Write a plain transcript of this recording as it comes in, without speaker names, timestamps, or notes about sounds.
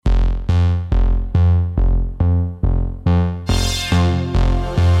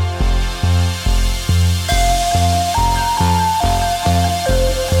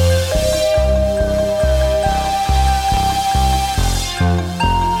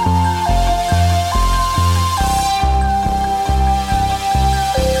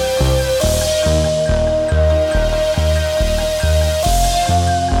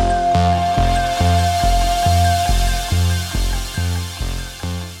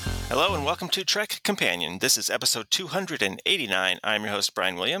Hello and welcome to Trek Companion. This is episode 289. I'm your host,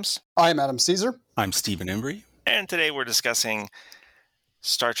 Brian Williams. I'm Adam Caesar. I'm Stephen Embry. And today we're discussing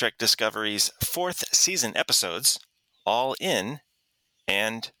Star Trek Discovery's fourth season episodes, All In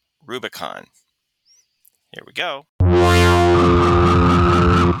and Rubicon. Here we go.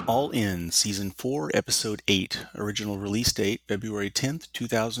 All In, Season 4, Episode 8. Original release date, February 10th,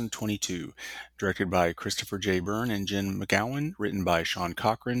 2022. Directed by Christopher J. Byrne and Jen McGowan. Written by Sean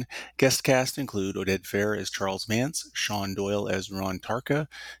Cochran. Guest cast include Oded Fehr as Charles Mance, Sean Doyle as Ron Tarka,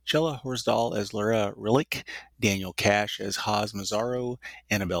 Chella Horsdal as Lara Rillick, Daniel Cash as Haz Mazzaro,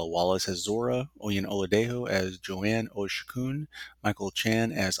 Annabelle Wallace as Zora, Oyen Oladejo as Joanne Oshikun, Michael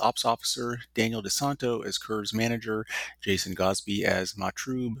Chan as Ops Officer, Daniel DeSanto as Curve's Manager, Jason Gosby as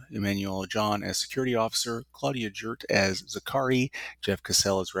Matrub, Emmanuel John as Security Officer, Claudia Jurt as Zakari, Jeff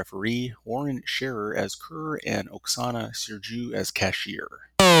Cassell as Referee, Warren Scherer as Kerr, and Oksana Sirju as Cashier.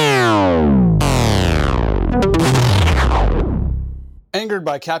 Angered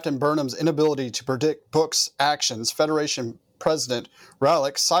by Captain Burnham's inability to predict Book's actions, Federation President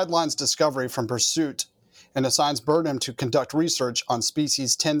Rallick sidelines Discovery from pursuit and assigns Burnham to conduct research on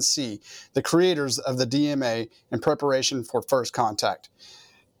Species 10C, the creators of the DMA, in preparation for first contact.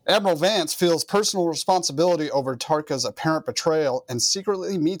 Admiral Vance feels personal responsibility over Tarka's apparent betrayal and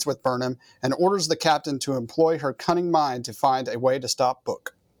secretly meets with Burnham and orders the captain to employ her cunning mind to find a way to stop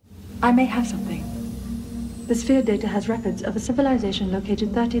Book. I may have something. The sphere data has records of a civilization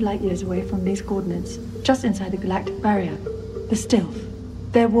located 30 light years away from these coordinates, just inside the galactic barrier. The Stilth.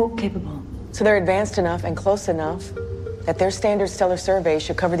 They're warp capable. So they're advanced enough and close enough that their standard stellar survey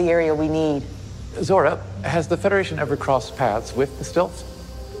should cover the area we need. Zora, has the Federation ever crossed paths with the Stilth?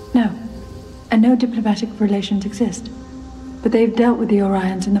 No. And no diplomatic relations exist. But they've dealt with the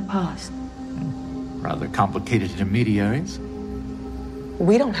Orions in the past. Rather complicated intermediaries.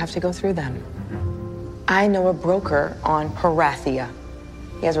 We don't have to go through them. I know a broker on Parathia.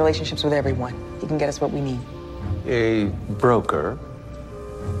 He has relationships with everyone. He can get us what we need. A broker?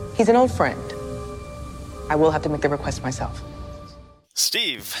 He's an old friend. I will have to make the request myself.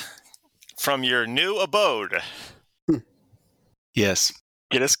 Steve, from your new abode. Yes.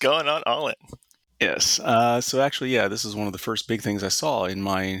 Get us going on All In. Yes. So actually, this is one of the first big things I saw in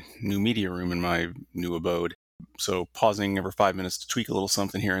my new media room in my new abode. So pausing every 5 minutes to tweak a little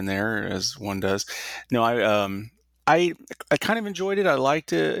something here and there, as one does. No, I kind of enjoyed it. I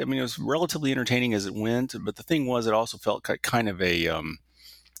liked it. I mean, it was relatively entertaining as it went. But the thing was, it also felt kind of a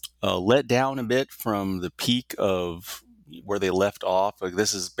let down a bit from the peak of where they left off. Like,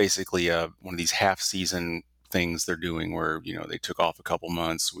 this is basically one of these half-season things they're doing where, they took off a couple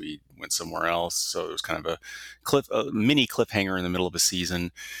months, we went somewhere else. So it was kind of a mini cliffhanger in the middle of a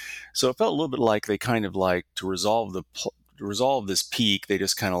season. So it felt a little bit like they kind of like to resolve this peak. They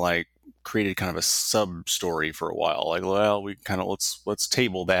just kind of like created kind of a sub story for a while. Like, well, we kind of let's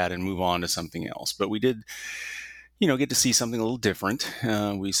table that and move on to something else. But we did, get to see something a little different.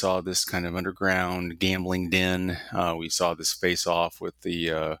 We saw this kind of underground gambling den. We saw this face off with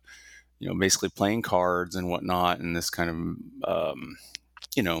the, basically playing cards and whatnot, and this kind of,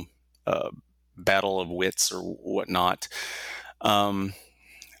 battle of wits or whatnot. I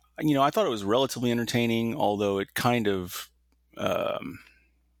thought it was relatively entertaining, although it kind of,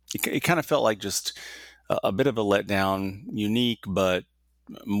 it kind of felt like just a bit of a letdown, unique, but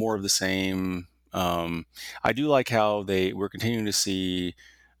more of the same. I do like how we're continuing to see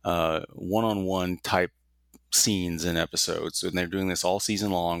one-on-one type scenes in episodes, and they're doing this all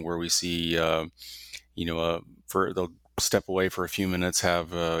season long, where we see, they'll step away for a few minutes,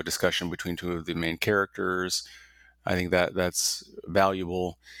 have a discussion between two of the main characters. I think that's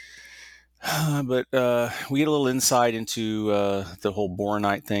valuable. But we get a little insight into the whole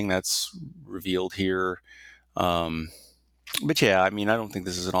Boronite thing that's revealed here. But yeah, I mean, I don't think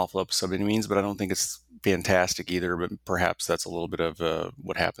this is an awful episode by any means, but I don't think it's fantastic either. But perhaps that's a little bit of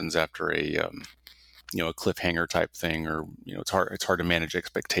what happens after a cliffhanger type thing, or it's hard to manage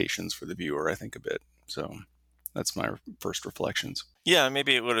expectations for the viewer, I think, a bit. So that's my first reflections. Yeah,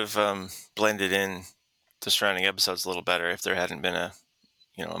 maybe it would have blended in the surrounding episodes a little better if there hadn't been a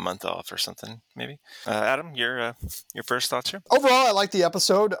month off or something, maybe. Adam, your first thoughts here? Overall, I like the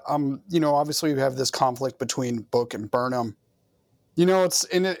episode. Obviously we have this conflict between Book and Burnham. They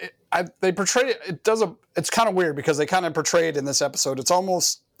portray it. It's kind of weird because they kind of portray it in this episode. It's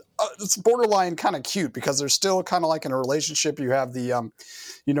almost it's borderline kind of cute because they're still kind of like in a relationship. You have the,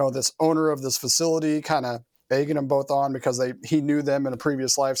 this owner of this facility kind of egging them both on because he knew them in a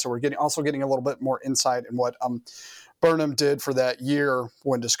previous life. So we're getting a little bit more insight in what Burnham did for that year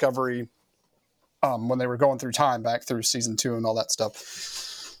when Discovery, when they were going through time back through season 2 and all that stuff.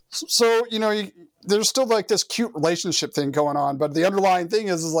 So, there's still like this cute relationship thing going on, but the underlying thing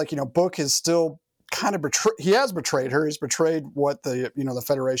is like, Book is still kind of he has betrayed her. He's betrayed what the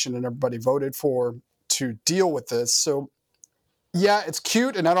Federation and everybody voted for to deal with this. So yeah, it's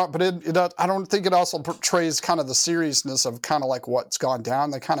cute, and I don't think it also portrays kind of the seriousness of kind of like what's gone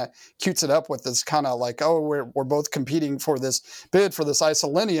down. They kind of cutes it up with this kind of like, oh, we're both competing for this bid for this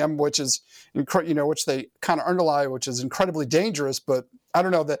isolinium, which is, which they kind of underlie, which is incredibly dangerous. But I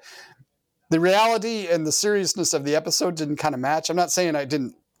don't know, the reality and the seriousness of the episode didn't kind of match. I'm not saying I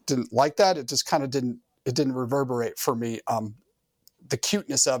didn't like that. It just kind of didn't reverberate for me. The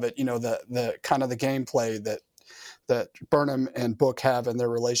cuteness of it, the kind of the gameplay that Burnham and Book have in their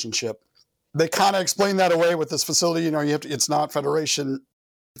relationship. They kind of explain that away with this facility. It's not Federation.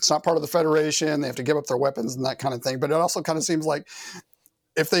 It's not part of the Federation. They have to give up their weapons and that kind of thing. But it also kind of seems like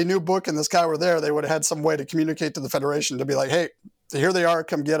if they knew Book and this guy were there, they would have had some way to communicate to the Federation to be like, hey, here they are,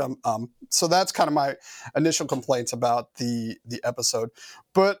 come get them. So that's kind of my initial complaints about the episode.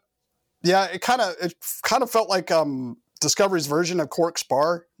 But yeah, it kind of felt like Discovery's version of Quark's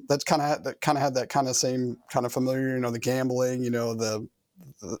Bar. That kind of had that kind of same kind of familiar, the gambling, the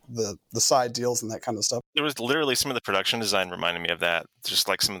side deals and that kind of stuff. There was literally some of the production design reminded me of that, just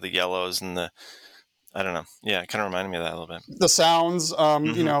like some of the yellows and I don't know. Yeah, it kind of reminded me of that a little bit. The sounds, what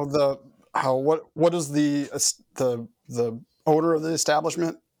is the owner of the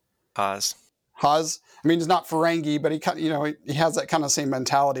establishment? Haas. I mean, he's not Ferengi, but he has that kind of same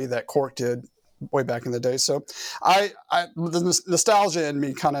mentality that Quark did way back in the day. So the nostalgia in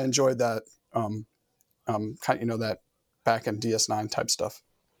me kind of enjoyed that, that back in DS9 type stuff.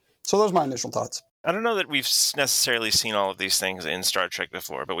 So those are my initial thoughts. I don't know that we've necessarily seen all of these things in Star Trek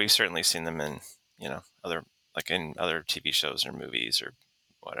before, but we've certainly seen them in, other TV shows or movies or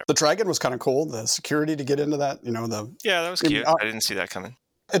whatever. The Dragon was kind of cool. The security to get into that, Yeah, that was cute. I didn't see that coming.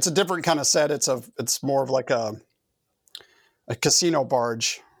 It's a different kind of set. It's more of like a casino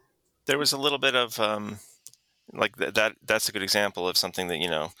barge. There was a little bit of like that. That's a good example of something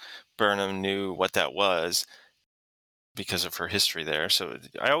that Burnham knew what that was because of her history there. So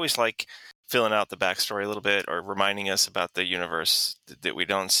I always like filling out the backstory a little bit or reminding us about the universe that we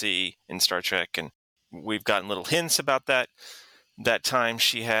don't see in Star Trek, and we've gotten little hints about that time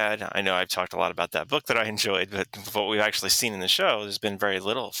she had. I know I've talked a lot about that book that I enjoyed, but what we've actually seen in the show, there's been very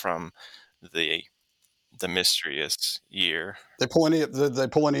little from the mysterious year. Did they pull any of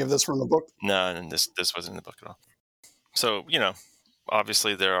this from the book? No, and this wasn't in the book at all. So,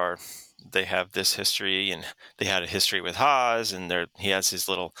 obviously they have this history, and they had a history with Haas, and he has his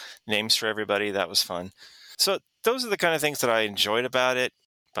little names for everybody. That was fun. So those are the kind of things that I enjoyed about it,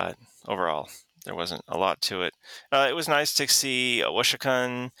 but overall, there wasn't a lot to it. It was nice to see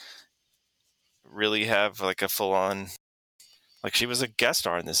Owosekun really have like a full-on, like she was a guest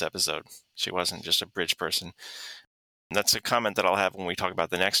star in this episode. She wasn't just a bridge person. And that's a comment that I'll have when we talk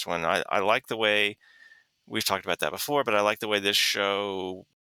about the next one. I like the way, we've talked about that before, but I like the way this show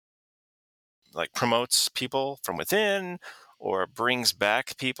like promotes people from within or brings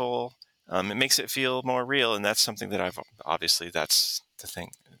back people. It makes it feel more real, and that's something that that's the thing,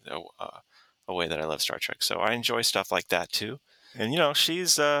 a way that I love Star Trek. So I enjoy stuff like that too. And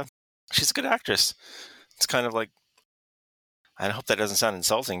she's a good actress. It's kind of like, I hope that doesn't sound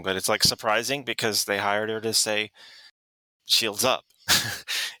insulting, but it's like surprising because they hired her to say shields up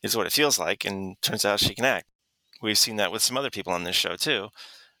is what it feels like, and turns out she can act. We've seen that with some other people on this show too.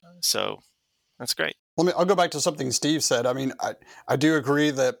 So that's great. I'll go back to something Steve said. I mean, I do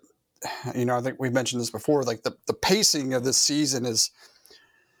agree that, I think we mentioned this before, like the pacing of this season is,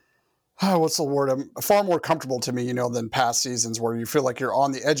 what's the word? Far more comfortable to me, than past seasons where you feel like you're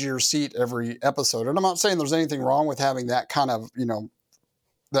on the edge of your seat every episode. And I'm not saying there's anything wrong with having that kind of,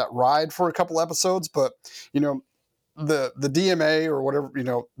 that ride for a couple episodes, but, the DMA or whatever,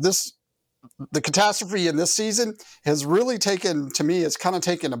 the catastrophe in this season has really taken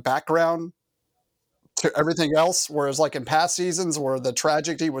a background to everything else. Whereas like in past seasons where the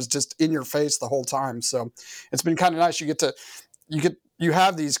tragedy was just in your face the whole time. So it's been kind of nice. You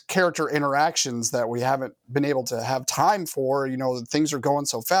have these character interactions that we haven't been able to have time for. Things are going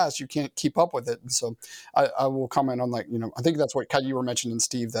so fast, you can't keep up with it. And so I will comment on like, I think that's what you were mentioning,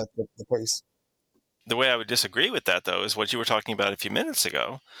 Steve, that the pace. The way I would disagree with that, though, is what you were talking about a few minutes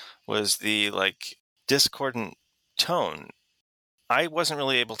ago, was the like discordant tone. I wasn't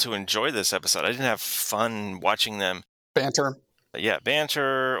really able to enjoy this episode. I didn't have fun watching them banter. Yeah,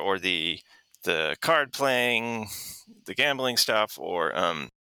 banter or the card playing, the gambling stuff, or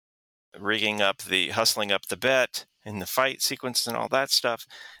hustling up the bet in the fight sequence and all that stuff.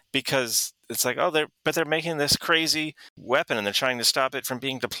 because it's like, they're making this crazy weapon and they're trying to stop it from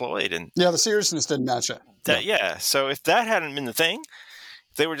being deployed. And yeah, the seriousness didn't match it. So if that hadn't been the thing,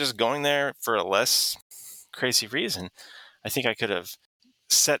 if they were just going there for a less crazy reason, I think I could have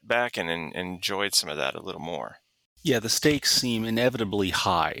sat back and enjoyed some of that a little more. Yeah, the stakes seem inevitably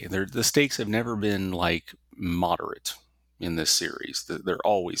high. The stakes have never been like moderate in this series. They're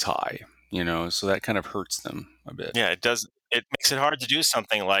always high, so that kind of hurts them a bit. Yeah, it does. It makes it hard to do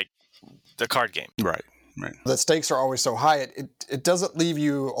something like the card game. Right. The stakes are always so high. It doesn't leave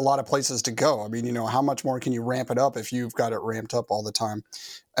you a lot of places to go. I mean, how much more can you ramp it up if you've got it ramped up all the time?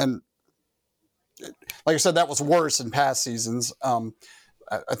 And like I said, that was worse in past seasons.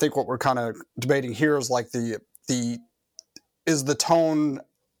 I think what we're kind of debating here is like is the tone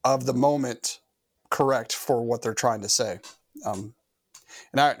of the moment correct for what they're trying to say?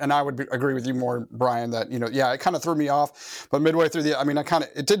 And I would agree with you more, Brian, that, it kind of threw me off, but midway through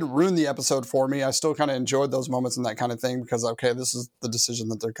it didn't ruin the episode for me. I still kind of enjoyed those moments and that kind of thing because, okay, this is the decision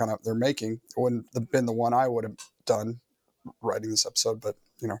that they're making. It wouldn't have been the one I would have done writing this episode, but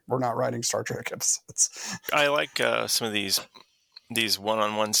we're not writing Star Trek episodes. I like some of these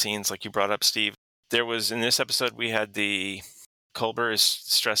one-on-one scenes like you brought up, Steve. There was, in this episode, we had Culber is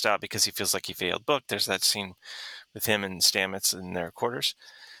stressed out because he feels like he failed book. There's that scene with him and Stamets in their quarters.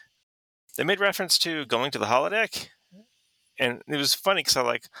 They made reference to going to the holodeck, and it was funny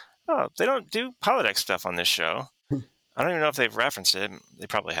because they don't do holodeck stuff on this show. I don't even know if they've referenced it. They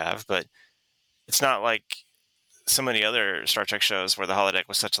probably have, but it's not like so many other Star Trek shows where the holodeck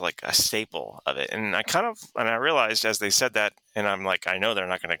was such a staple of it. And I realized as they said that, and I'm like, I know they're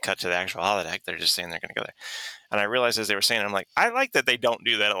not going to cut to the actual holodeck. They're just saying they're going to go there. And I realized as they were saying, I'm like, I like that they don't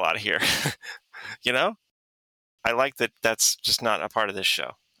do that a lot here. I like that that's just not a part of this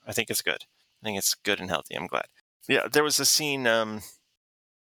show. I think it's good. I think it's good and healthy. I'm glad. Yeah, there was a scene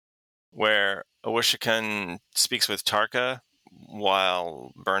where Owosekun speaks with Tarka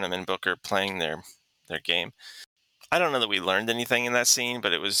while Burnham and Book are playing their game. I don't know that we learned anything in that scene,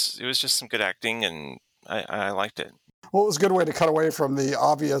 but it was just some good acting, and I liked it. Well, it was a good way to cut away from the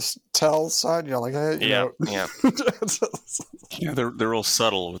obvious tell side. Yeah. Yeah, they're real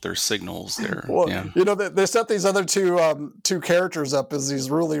subtle with their signals there. Well, yeah. They set these other two characters up as these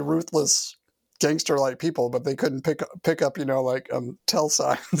really ruthless gangster-like people, but they couldn't pick up tell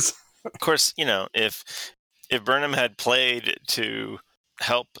signs. Of course, if Burnham had played to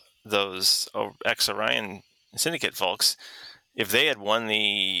help those ex-Orion Syndicate folks, if they had won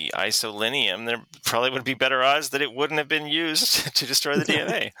the isolinium, there probably would be better odds that it wouldn't have been used to destroy the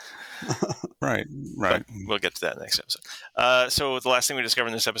DNA. Right. But we'll get to that next episode. So the last thing we discover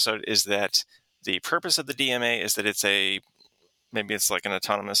in this episode is that the purpose of the DMA is that maybe it's like an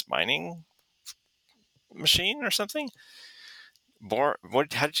autonomous mining machine or something. What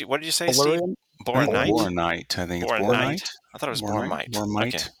did you say, Steve? Boronite? Boronite, I think it's Boronite. I thought it was Boronite.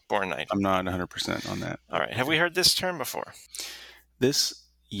 Boronite. Okay, Boronite. I'm not 100% on that. All right. Have we heard this term before?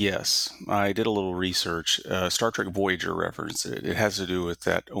 Yes. I did a little research. Star Trek Voyager referenced it. It has to do with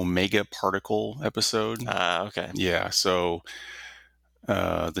that Omega particle episode. Okay. Yeah. So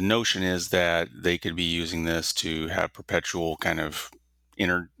the notion is that they could be using this to have perpetual kind of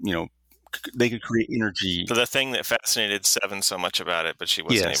they could create energy. So the thing that fascinated Seven so much about it, but she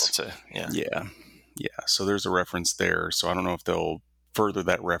wasn't able to. Yeah. So there's a reference there. So I don't know if they'll further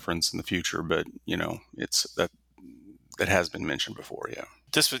that reference in the future, but it's that has been mentioned before. Yeah.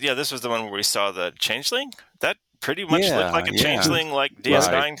 This was the one where we saw the changeling. That pretty much looked like a changeling, like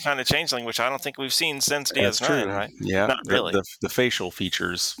DS9 kind of changeling, which I don't think we've seen since DS9, right? Yeah. Not really. The facial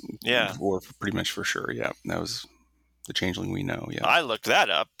features. Yeah. Were pretty much for sure. Yeah. That was the changeling we know. Yeah. I looked that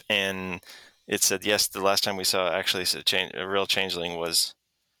up, and it said yes. The last time we saw actually a real changeling was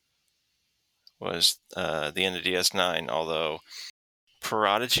the end of DS9. Although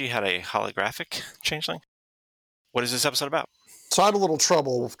Prodigy had a holographic changeling. What is this episode about? So I had a little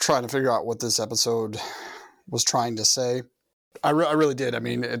trouble trying to figure out what this episode was trying to say. I really did. I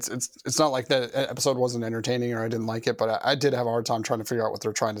mean, it's not like that episode wasn't entertaining or I didn't like it, but I did have a hard time trying to figure out what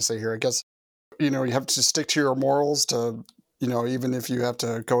they're trying to say here. I guess you have to stick to your morals to, even if you have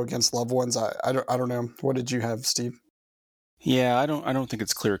to go against loved ones. I don't know. What did you have, Steve? Yeah, I don't think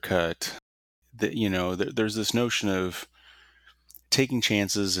it's clear cut. That there's this notion of taking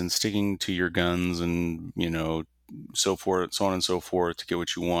chances and sticking to your guns and so forth, so on and so forth to get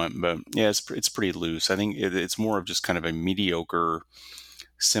what you want. But yeah, it's pretty loose. I think it's more of just kind of a mediocre,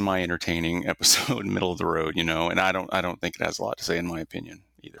 semi-entertaining episode, middle of the road, and I don't think it has a lot to say in my opinion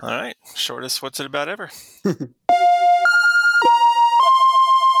either. All right, shortest what's it about ever.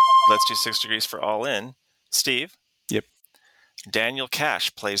 Let's do 6 degrees for All In. Steve? Yep. Daniel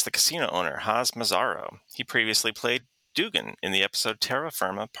Cash plays the casino owner, Haz Mazzaro. He previously played Dugan in the episode Terra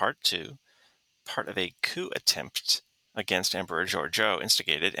Firma Part 2, part of a coup attempt against Emperor Giorgio,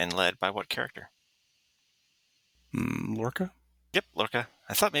 instigated and led by what character? Lorca? Yep, Lorca.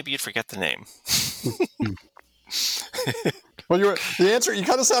 I thought maybe you'd forget the name. Well, the answer, you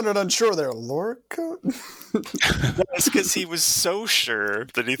kind of sounded unsure there. Lorca? That's because he was so sure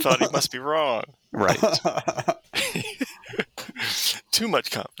that he thought he must be wrong. Right. Too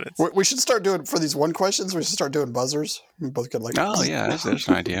much confidence. We should start doing, for these one questions, we should start doing buzzers. We both get like... Oh, yeah, there's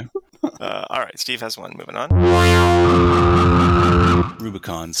an idea. All right, Steve has one. Moving on.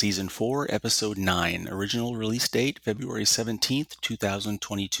 Rubicon, Season 4, Episode 9. Original release date, February 17th,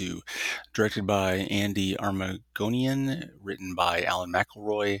 2022. Directed by Andy Armagonian. Written by Alan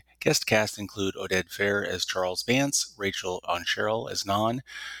McElroy. Guest cast include Oded Fair as Charles Vance, Rachel Oncheryl as Non,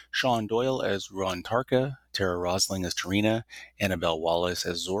 Sean Doyle as Ruan Tarka, Tara Rosling as Tarina, Annabelle Wallace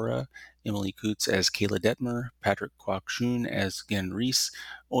as Zora, Emily Coots as Kayla Detmer, Patrick Kwok-Shun as Gen Reese,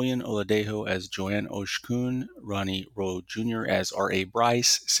 Oyen Oladejo as Joanne Oshkun, Ronnie Rowe Jr. as R.A.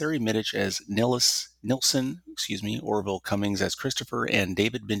 Bryce, Sari Middich as Nilson, Orville Cummings as Christopher, and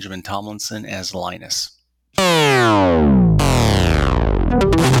David Benjamin Tomlinson as Linus.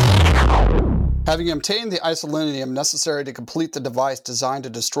 Having obtained the isolinium necessary to complete the device designed to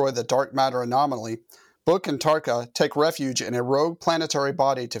destroy the dark matter anomaly, Book and Tarka take refuge in a rogue planetary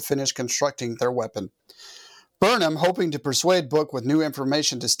body to finish constructing their weapon. Burnham, hoping to persuade Book with new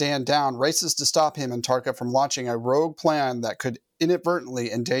information to stand down, races to stop him and Tarka from launching a rogue plan that could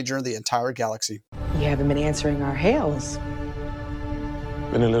inadvertently endanger the entire galaxy. You haven't been answering our hails.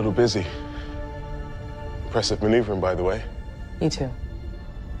 Been a little busy. Impressive maneuvering, by the way. You too.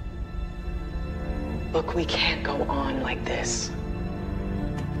 Look, we can't go on like this.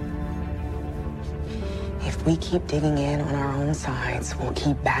 If we keep digging in on our own sides, we'll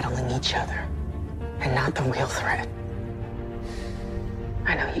keep battling each other and not the real threat.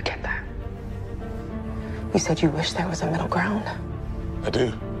 I know you get that. You said you wish there was a middle ground. I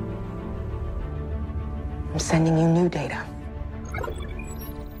do. I'm sending you new data.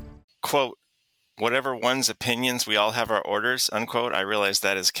 Quote, whatever one's opinions, we all have our orders, unquote. I realize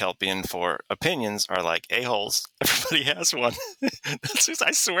that is Kelpian for opinions are like a-holes. Everybody has one.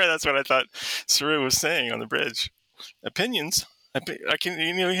 I swear that's what I thought Saru was saying on the bridge. Opinions. He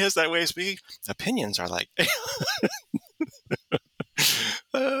has that way of speaking. Opinions are like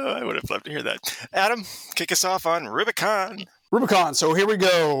I would have loved to hear that. Adam, kick us off on Rubicon. Rubicon. So here we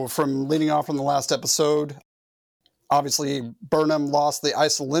go from leading off from the last episode. Obviously, Burnham lost the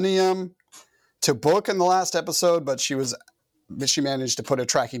isolinium to Book in the last episode, but she managed to put a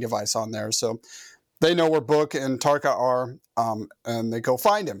tracking device on there. So they know where Book and Tarka are, and they go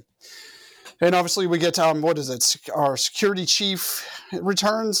find him. And obviously we get, our security chief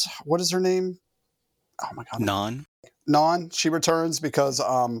returns. What is her name? Oh my God. Non. She returns because,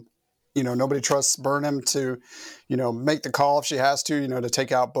 nobody trusts Burnham to, make the call if she has to, to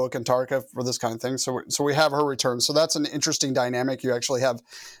take out Book and Tarka for this kind of thing. So we have her return. So that's an interesting dynamic. You actually have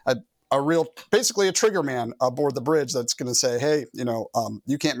a real, basically a trigger man aboard the bridge that's going to say, hey,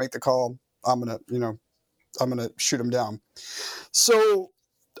 you can't make the call. I'm going to shoot him down. So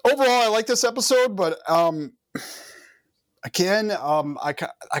overall, I like this episode, but again, I kind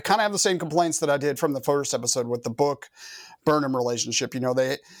of have the same complaints that I did from the first episode with the Book Burnham relationship.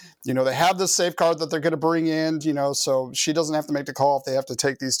 They have this safeguard that they're going to bring in, so she doesn't have to make the call if they have to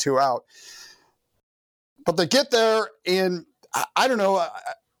take these two out. But they get there, and I don't know.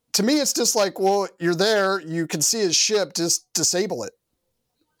 To me, it's just like, well, you're there, you can see his ship, just disable it.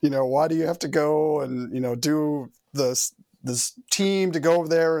 Why do you have to go and, do this team to go over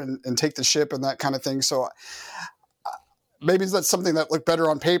there and take the ship and that kind of thing? So maybe that's something that looked better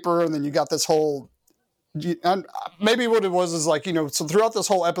on paper, and then you got this whole, and maybe what it was is like, so throughout this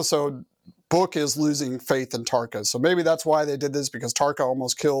whole episode, Book is losing faith in Tarka. So maybe that's why they did this, because Tarka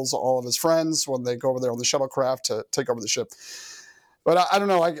almost kills all of his friends when they go over there on the shuttlecraft to take over the ship. But I don't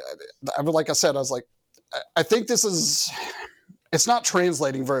know. Like I said, I was like, I think it's not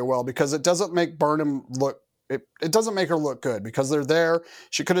translating very well, because it doesn't make Burnham look, it doesn't make her look good, because they're there.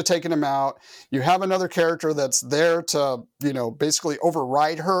 She could have taken him out. You have another character that's there to, basically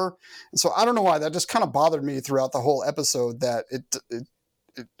override her. And so I don't know why that just kind of bothered me throughout the whole episode, that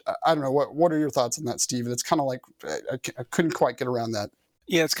I don't know. What are your thoughts on that, Steve? It's kind of like, I couldn't quite get around that.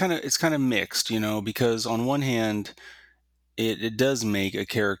 Yeah, it's kind of mixed, because on one hand, it does make a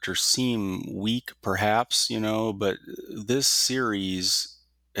character seem weak, perhaps, but this series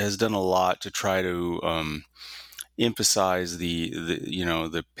has done a lot to try to emphasize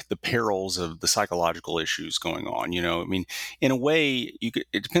the perils of the psychological issues going on. I mean, in a way,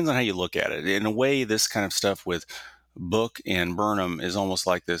 it depends on how you look at it. In a way, this kind of stuff with Book and Burnham is almost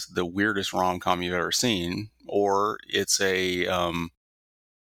like the weirdest rom-com you've ever seen, or it's a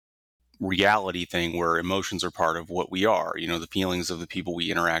reality thing where emotions are part of what we are, the feelings of the people we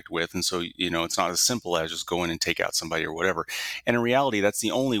interact with. And so, it's not as simple as just go in and take out somebody or whatever. And in reality, that's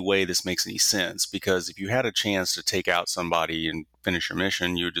the only way this makes any sense, because if you had a chance to take out somebody and finish your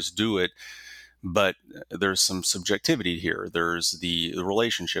mission, you would just do it. But there's some subjectivity here. There's the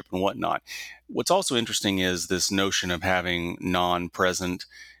relationship and whatnot. What's also interesting is this notion of having non-present.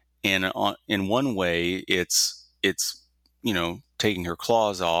 And in one way, it's taking her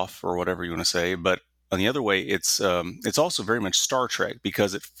claws off or whatever you want to say. But on the other way, it's also very much Star Trek,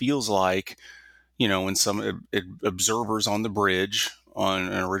 because it feels like, when some observers on the bridge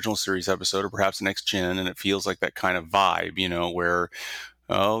on an original series episode or perhaps Next Gen, and it feels like that kind of vibe, where,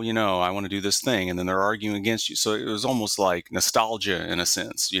 oh, I want to do this thing, and then they're arguing against you. So it was almost like nostalgia in a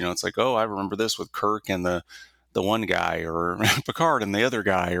sense. It's like, oh, I remember this with Kirk and the one guy, or Picard and the other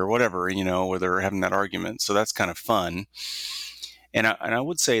guy, or whatever, where they're having that argument. So that's kind of fun. And I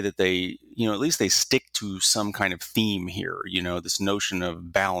would say that they, at least they stick to some kind of theme here, this notion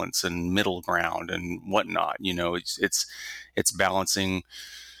of balance and middle ground and whatnot. It's balancing,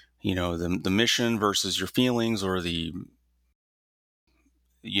 the mission versus your feelings, or the,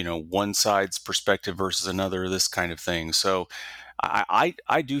 one side's perspective versus another, this kind of thing. So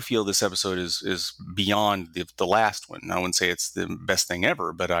I do feel this episode is beyond the last one. I wouldn't say it's the best thing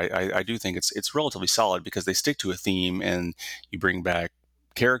ever, but I do think it's relatively solid, because they stick to a theme, and you bring back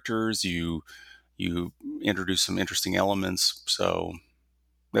characters, you introduce some interesting elements. So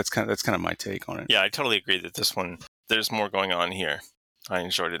that's kind of my take on it. Yeah, I totally agree that this one, there's more going on here. I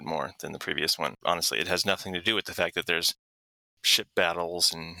enjoyed it more than the previous one. Honestly, it has nothing to do with the fact that there's ship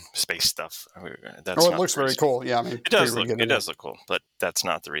battles and space stuff. It looks very cool. Yeah, I mean, it does look cool, but that's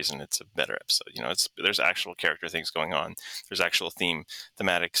not the reason it's a better episode. There's actual character things going on. There's actual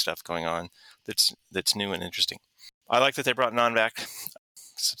thematic stuff going on that's new and interesting. I like that they brought Non back.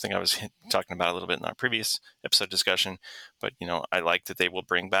 Something I was talking about a little bit in our previous episode discussion, but I like that they will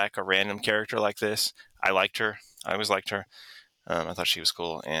bring back a random character like this. I liked her. I always liked her. I thought she was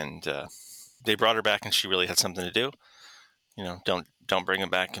cool, and they brought her back, and she really had something to do. Don't bring them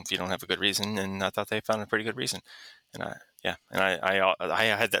back if you don't have a good reason. And I thought they found a pretty good reason. And I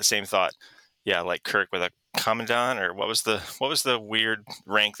had that same thought. Yeah, like Kirk with a commandant, or what was the weird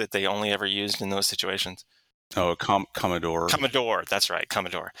rank that they only ever used in those situations? Oh, Commodore. Commodore, that's right,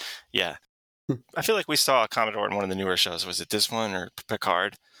 Commodore. Yeah, I feel like we saw a Commodore in one of the newer shows. Was it this one or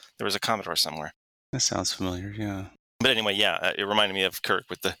Picard? There was a Commodore somewhere. That sounds familiar. Yeah. But anyway, yeah, it reminded me of Kirk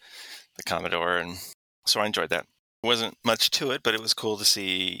with the Commodore, and so I enjoyed that. Wasn't much to it, but it was cool to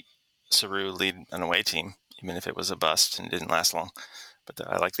see Saru lead an away team, even if it was a bust and didn't last long. But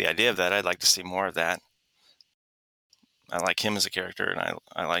I like the idea of that. I'd like to see more of that. I like him as a character, and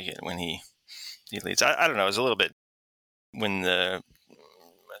I like it when he leads. I don't know. It was a little bit when the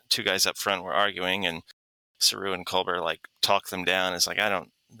two guys up front were arguing, and Saru and Culber talked them down. It's like,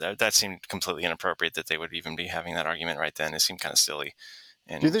 that seemed completely inappropriate that they would even be having that argument right then. It seemed kind of silly.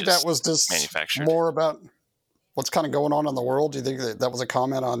 And do you think that was just manufactured? More about what's kind of going on in the world? Do you think that was a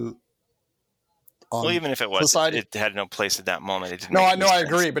comment on well, even if it was, society? It had no place at that moment. It didn't I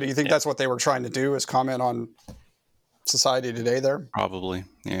agree, but do you think that's what they were trying to do, is comment on society today there? Probably,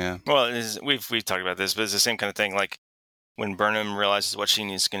 yeah. Well, we've talked about this, but it's the same kind of thing. Like when Burnham realizes what she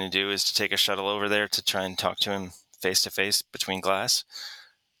needs going to do is to take a shuttle over there to try and talk to him face to face between glass.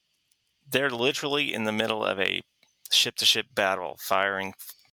 They're literally in the middle of a ship-to-ship battle, firing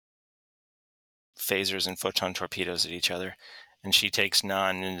phasers and photon torpedoes at each other, and she takes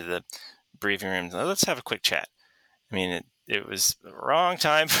Non into the briefing room. Let's have a quick chat. I mean, it was the wrong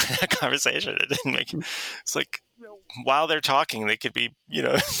time for that conversation. It didn't make. It's like while they're talking, they could be,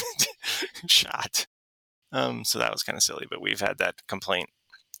 shot. So that was kind of silly. But we've had that complaint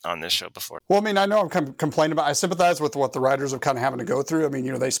on this show before. Well, I mean, I know I'm complaining about. I sympathize with what the writers are kind of having to go through. I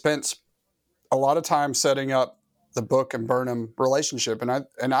mean, they spent a lot of time setting up the Book and Burnham relationship,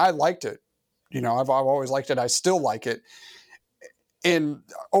 and I liked it. I've always liked it. I still like it. And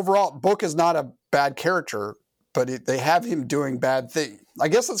overall, Book is not a bad character, but they have him doing bad things. I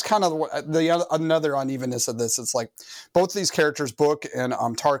guess that's kind of another unevenness of this. It's like both these characters, Book and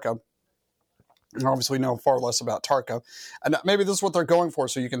Tarka, and obviously know far less about Tarka, and maybe this is what they're going for,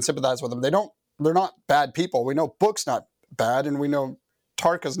 so you can sympathize with them. They're not bad people. We know Book's not bad, and we know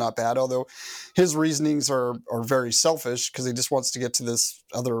Tarka's not bad, although his reasonings are very selfish because he just wants to get to this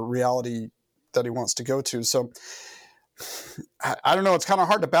other reality he wants to go to. So I don't know. It's kind of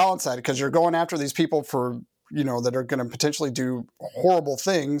hard to balance that because you're going after these people for, that are going to potentially do horrible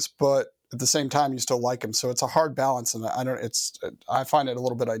things, but at the same time, you still like them. So it's a hard balance, and I find it a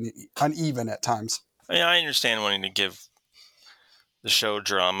little bit uneven at times. I mean, I understand wanting to give the show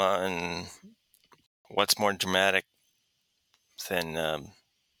drama, and what's more dramatic than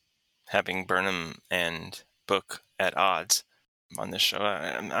having Burnham and Book at odds on this show.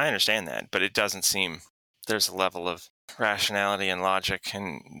 I understand that, but it doesn't seem there's a level of rationality and logic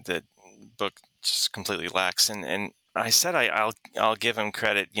and that Book just completely lacks. And I said I'll give him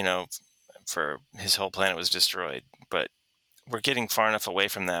credit, for his whole planet was destroyed, but we're getting far enough away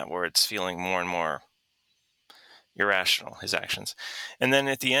from that where it's feeling more and more irrational, his actions. And then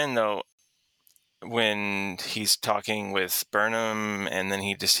at the end, though, when he's talking with Burnham, and then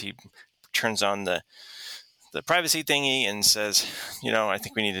he turns on the privacy thingy and says, I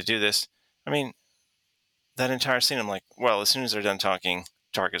think we need to do this. I mean, that entire scene, I'm like, well, as soon as they're done talking,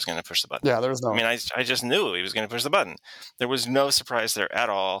 Tarka's going to push the button. Yeah, there's no. I mean, I just knew he was going to push the button. There was no surprise there at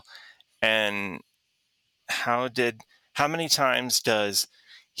all. And how many times does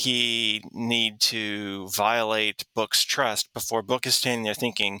he need to violate Book's trust before Book is standing there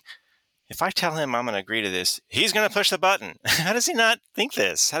thinking, if I tell him I'm going to agree to this, he's going to push the button? How does he not think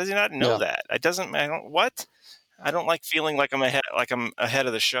this? How does he not know that? I don't like feeling like I'm ahead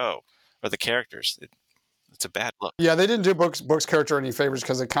of the show or the characters. It's a bad look. Yeah, they didn't do Book's character any favors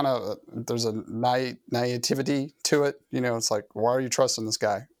because it kind of there's a naivety to it. It's like, why are you trusting this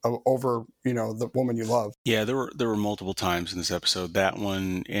guy over the woman you love? Yeah, there were multiple times in this episode, that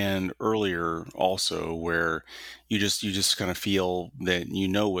one and earlier also, where you just kind of feel that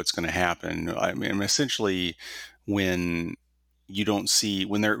what's going to happen. I mean, essentially, when you don't see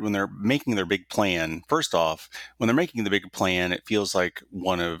when they're making their big plan. First off, when they're making the big plan, it feels like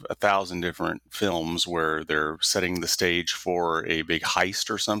one of 1,000 different films where they're setting the stage for a big heist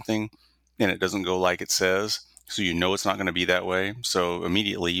or something, and it doesn't go like it says. So it's not going to be that way. So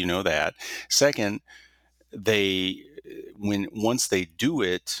immediately that. Second, once they do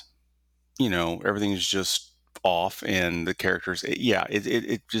it, everything is just off, and the characters,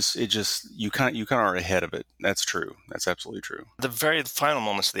 it just you kind of are ahead of it. That's true. That's absolutely true. The very final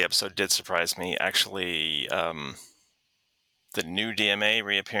moments of the episode did surprise me. Actually, the new DMA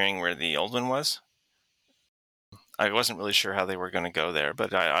reappearing where the old one was. I wasn't really sure how they were going to go there,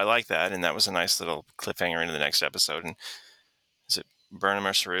 but I like that, and that was a nice little cliffhanger into the next episode. And is it Burnham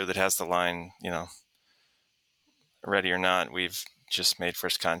or Saru that has the line, ready or not, we've just made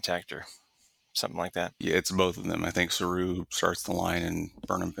first contact, or something like that? Yeah, it's both of them. I think Saru starts the line and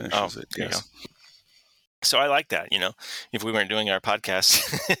Burnham finishes it. Yes. So I like that. If we weren't doing our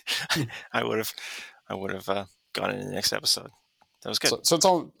podcast, I would have gone into the next episode. That was good. So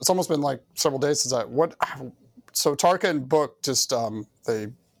it's almost been like several days since So Tarka and Book just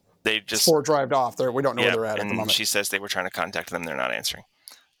they just spore drived off. We don't know where they're at the moment. And she says they were trying to contact them. They're not answering.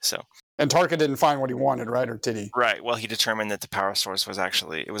 So. And Tarka didn't find what he wanted, right? Or did he? Right. Well, he determined that the power source was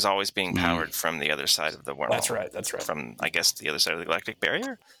always being powered from the other side of the world. That's right. From, I guess, the other side of the galactic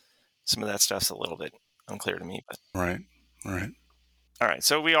barrier. Some of that stuff's a little bit unclear to me, but. Right. All right.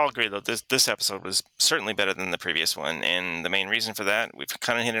 So we all agree that this episode was certainly better than the previous one. And the main reason for that, we've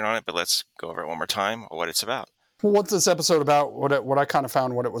kind of hinted on it, but let's go over it one more time, or what it's about. Well, what's this episode about? What I kind of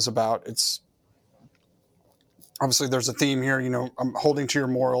found what it was about. It's obviously there's a theme here, I'm holding to your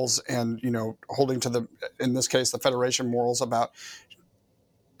morals and, holding to in this case, the Federation morals about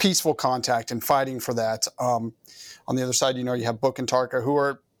peaceful contact and fighting for that. On the other side, you have Book and Tarka who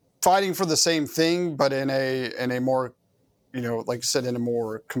are fighting for the same thing, but in a more, like you said, in a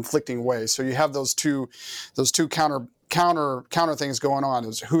more conflicting way. So you have those two counter things going on,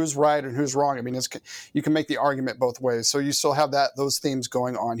 is who's right and who's wrong. I mean, you can make the argument both ways. So you still have those themes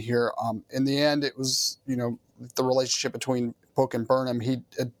going on here. In the end, it was, the relationship between Book and Burnham. He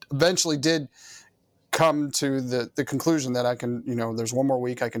eventually did come to the conclusion that I can, there's one more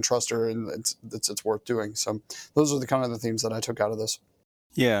week I can trust her, and it's worth doing. So those are the kind of the themes that I took out of this.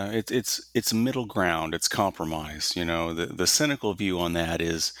 Yeah, it's middle ground. It's compromise. The cynical view on that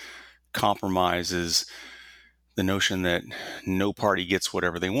is compromise is the notion that no party gets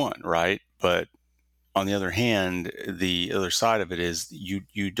whatever they want, right? But on the other hand, the other side of it is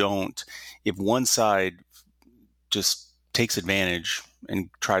you don't, if one side just takes advantage and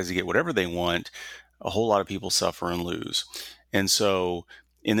tries to get whatever they want, a whole lot of people suffer and lose. And so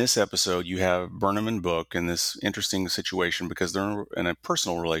in this episode, you have Burnham and Book in this interesting situation because they're in a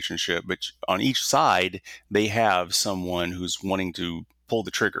personal relationship, but on each side, they have someone who's wanting to pull the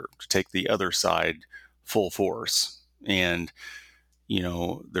trigger to take the other side full force. And,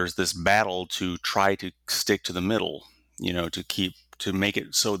 there's this battle to try to stick to the middle, to make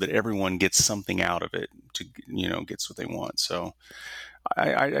it so that everyone gets something out of it, gets what they want. So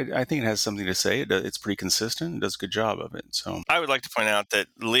I think it has something to say. It's pretty consistent. It does a good job of it. So I would like to point out that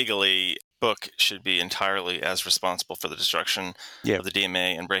legally, Book should be entirely as responsible for the destruction of the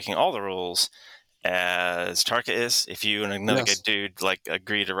DMA and breaking all the rules as Tarka is. If you and another good dude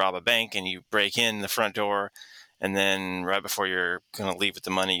agree to rob a bank and you break in the front door, and then right before you're going to leave with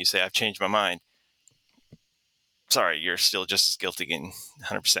the money, you say, "I've changed my mind." Sorry, you're still just as guilty again,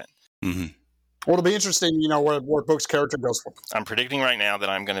 100%. Mm-hmm. Well, it'll be interesting, where Book's character goes. I'm predicting right now that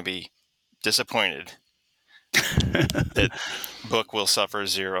I'm going to be disappointed that Book will suffer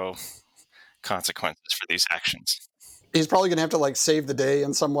zero consequences for these actions. He's probably going to have to save the day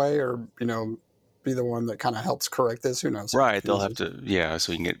in some way, or be the one that kind of helps correct this. Who knows? Right, they'll have to,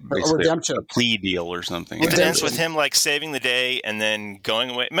 so you can get basically redemption, a plea deal or something. It ends with him saving the day and then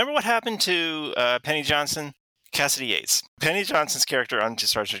going away. Remember what happened to Penny Johnson? Cassidy Yates. Penny Johnson's character on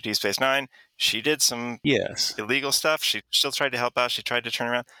Star Trek Deep Space Nine, she did some illegal stuff. She still tried to help out. She tried to turn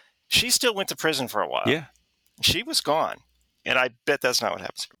around. She still went to prison for a while. Yeah. She was gone. And I bet that's not what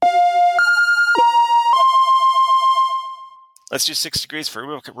happens. Let's do 6 degrees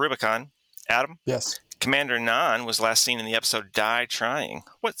for Rubicon. Adam? Yes. Commander Nhan was last seen in the episode Die Trying.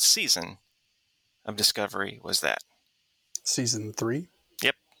 What season of Discovery was that? Season 3?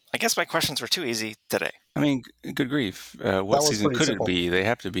 Yep. I guess my questions were too easy today. I mean, good grief. What season could it be? They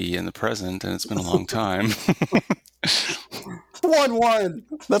have to be in the present, and it's been a long time. 1-1.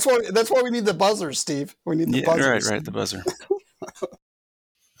 That's why we need the buzzer, Steve. We need the buzzer. Right, the buzzer.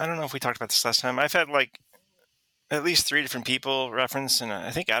 I don't know if we talked about this last time. I've had at least 3 different people reference, and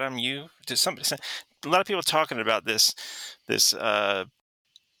I think Adam, you did somebody. A lot of people talking about this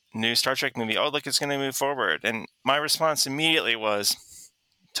new Star Trek movie. Oh, look, it's going to move forward. And my response immediately was,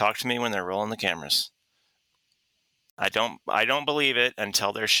 talk to me when they're rolling the cameras. I don't believe it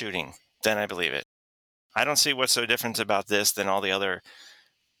until they're shooting. Then I believe it. I don't see what's so different about this than all the other,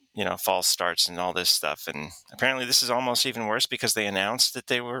 false starts and all this stuff. And apparently this is almost even worse because they announced that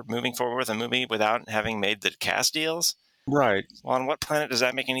they were moving forward with a movie without having made the cast deals. Right. Well, on what planet does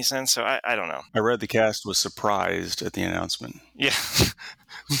that make any sense? So I don't know. I read the cast was surprised at the announcement. Yeah.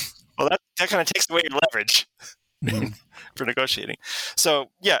 Well, that kind of takes away your leverage for negotiating.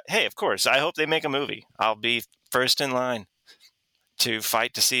 So, yeah, hey, of course, I hope they make a movie. I'll be first in line to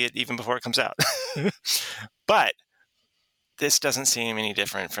fight to see it even before it comes out. But this doesn't seem any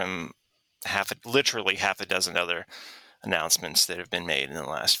different from literally half a dozen other announcements that have been made in the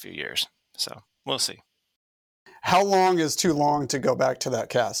last few years. So we'll see. How long is too long to go back to that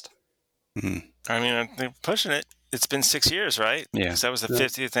cast? Mm-hmm. I mean, they're pushing it. It's been 6 years, right? Yeah. Because that was the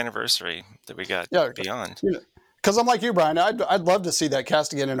 50th anniversary that we got beyond. Because I'm like you, Brian. I'd love to see that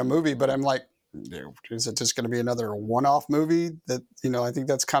cast again in a movie, but I'm like, is it just going to be another one-off movie? That I think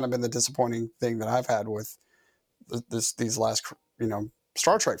that's kind of been the disappointing thing that I've had with these last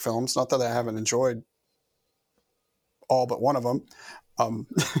Star Trek films. Not that I haven't enjoyed all but one of them,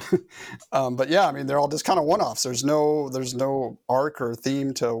 but yeah, I mean they're all just kind of one-offs. There's no arc or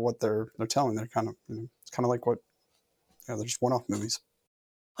theme to what they're telling. They're kind of it's kind of like they're just one-off movies.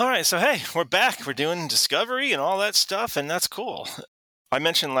 All right, so hey, we're back. We're doing Discovery and all that stuff, and that's cool. I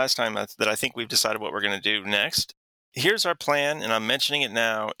mentioned last time that I think we've decided what we're going to do next. Here's our plan, and I'm mentioning it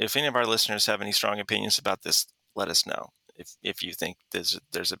now. If any of our listeners have any strong opinions about this, let us know if you think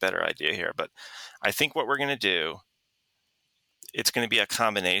there's a better idea here. But I think what we're going to do, it's going to be a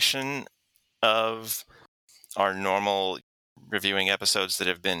combination of our normal reviewing episodes that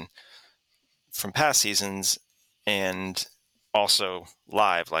have been from past seasons and also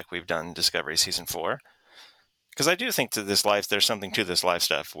live like we've done Discovery Season 4. Because I do think to this live, there's something to this live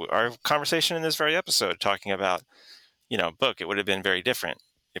stuff. Our conversation in this very episode talking about, Book, it would have been very different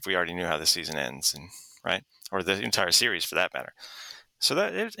if we already knew how the season ends, right? Or the entire series for that matter. So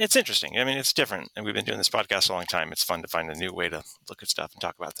it's interesting. I mean, it's different. And we've been doing this podcast a long time. It's fun to find a new way to look at stuff and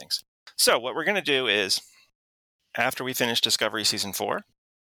talk about things. So what we're going to do is, after we finish Discovery Season 4,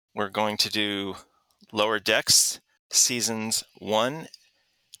 we're going to do Lower Decks Seasons 1,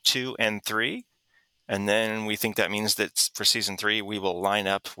 2, and 3. And then we think that means that for Season 3, we will line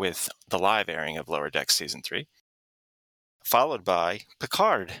up with the live airing of Lower Decks Season 3, followed by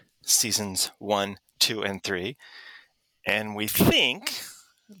Picard Seasons 1, 2, and 3. And we think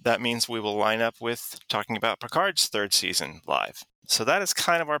that means we will line up with talking about Picard's 3rd season live. So that is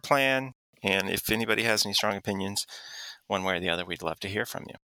kind of our plan. And if anybody has any strong opinions, one way or the other, we'd love to hear from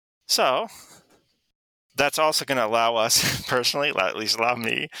you. So that's also going to allow us personally, at least allow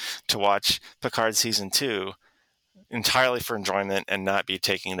me, to watch Picard Season 2 entirely for enjoyment and not be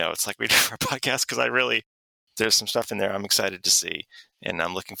taking notes like we do for a podcast, because there's some stuff in there I'm excited to see, and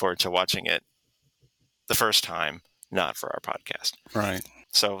I'm looking forward to watching it the first time, not for our podcast. Right.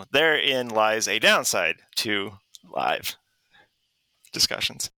 So therein lies a downside to live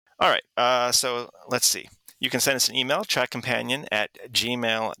discussions. All right. So let's see. You can send us an email,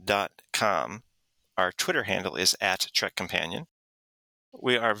 trekcompanion@gmail.com. Our Twitter handle is @trekcompanion.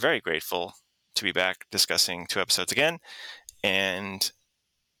 We are very grateful to be back discussing 2 episodes again, and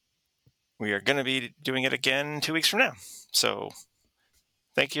we are going to be doing it again 2 weeks from now. So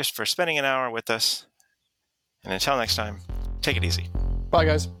thank you for spending an hour with us, and until next time, take it easy. Bye,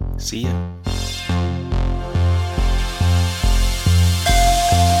 guys. See ya.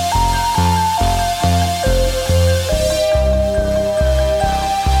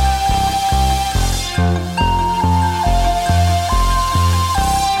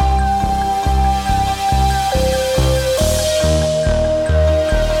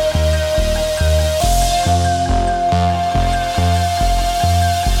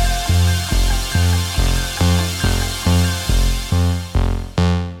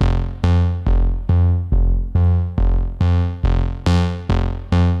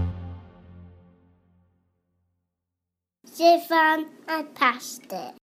 Stefan, I passed it.